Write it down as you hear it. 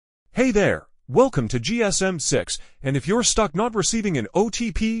Hey there, welcome to GSM6, and if you're stuck not receiving an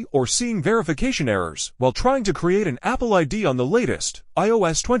OTP or seeing verification errors while trying to create an Apple ID on the latest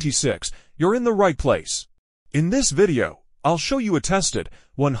iOS 26, you're in the right place. In this video, I'll show you a tested,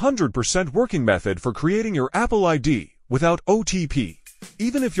 100% working method for creating your Apple ID without OTP,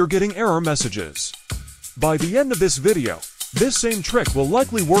 even if you're getting error messages. By the end of this video, this same trick will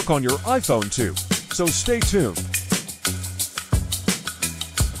likely work on your iPhone too, so stay tuned.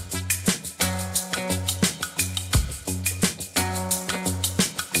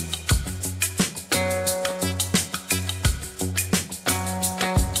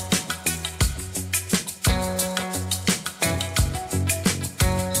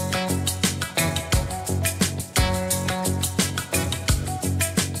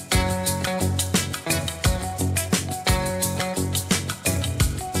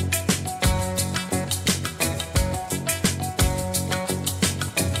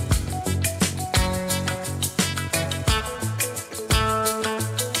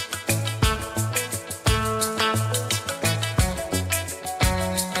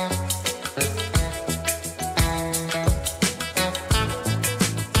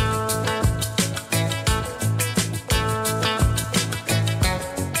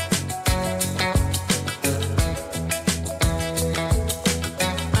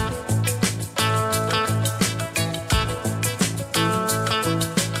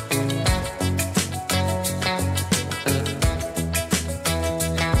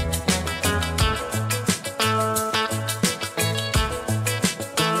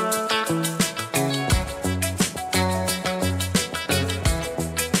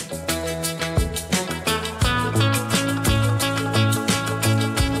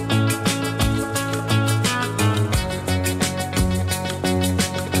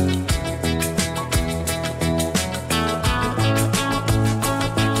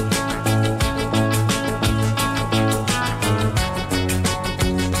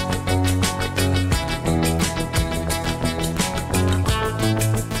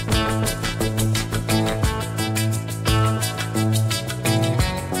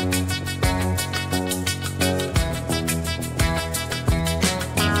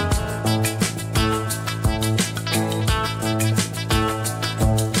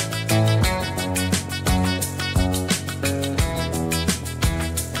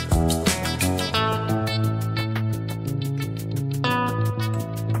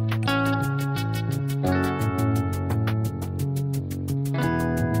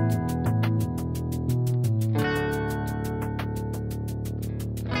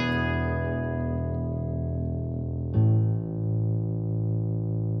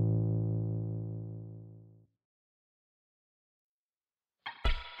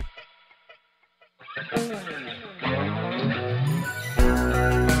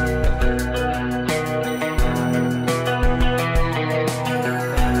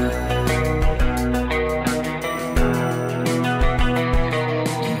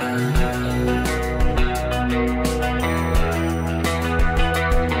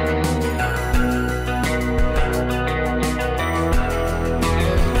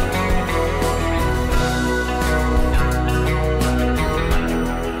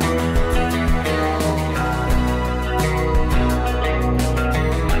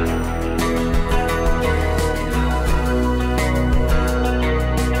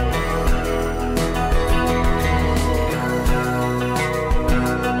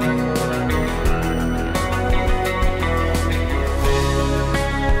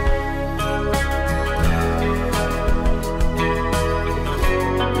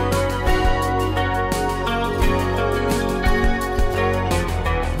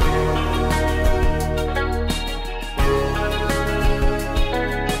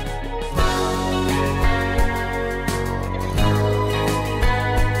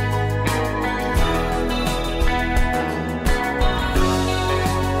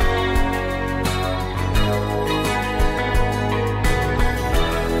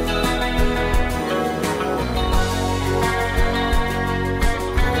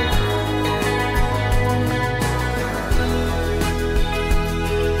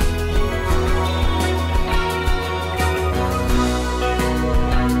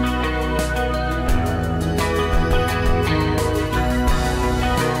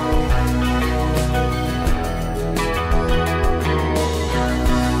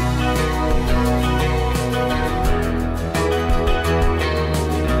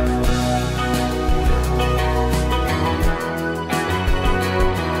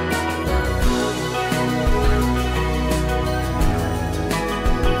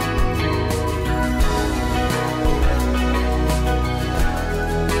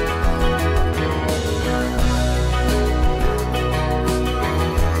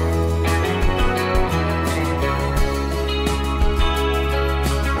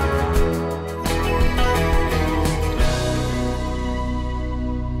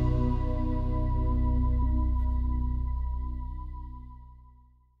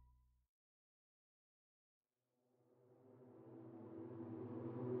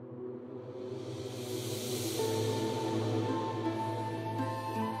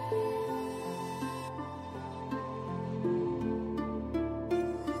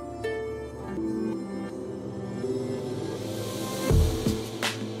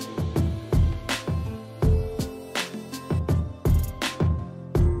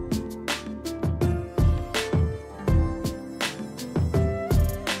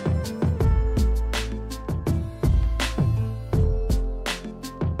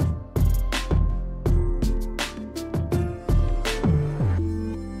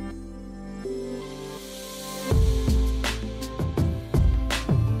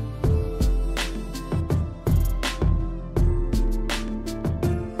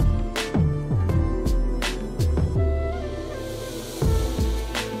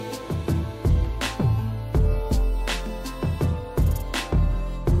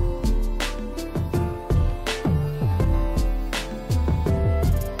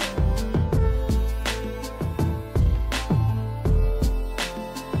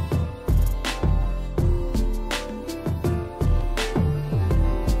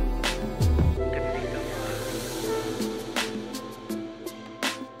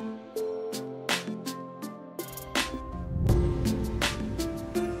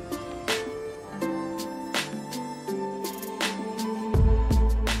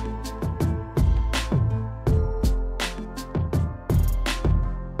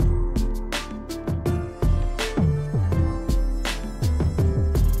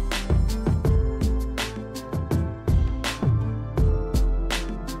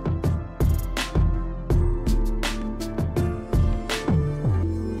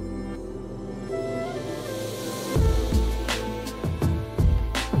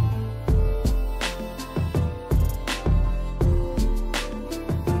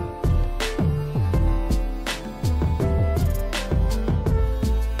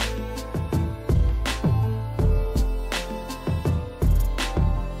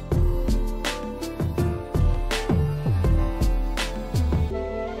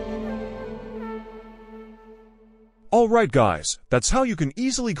 Alright guys, that's how you can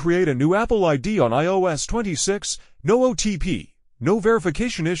easily create a new Apple ID on iOS 26, no OTP, no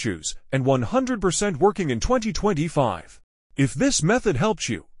verification issues, and 100% working in 2025. If this method helps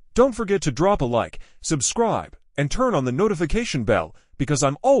you, don't forget to drop a like, subscribe, and turn on the notification bell because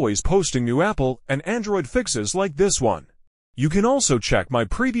I'm always posting new Apple and Android fixes like this one. You can also check my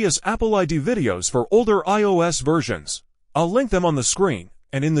previous Apple ID videos for older iOS versions. I'll link them on the screen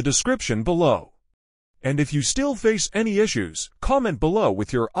and in the description below. And if you still face any issues, comment below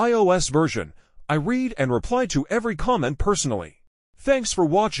with your iOS version. I read and reply to every comment personally. Thanks for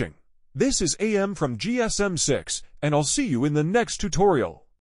watching. This is AM from GSM6, and I'll see you in the next tutorial.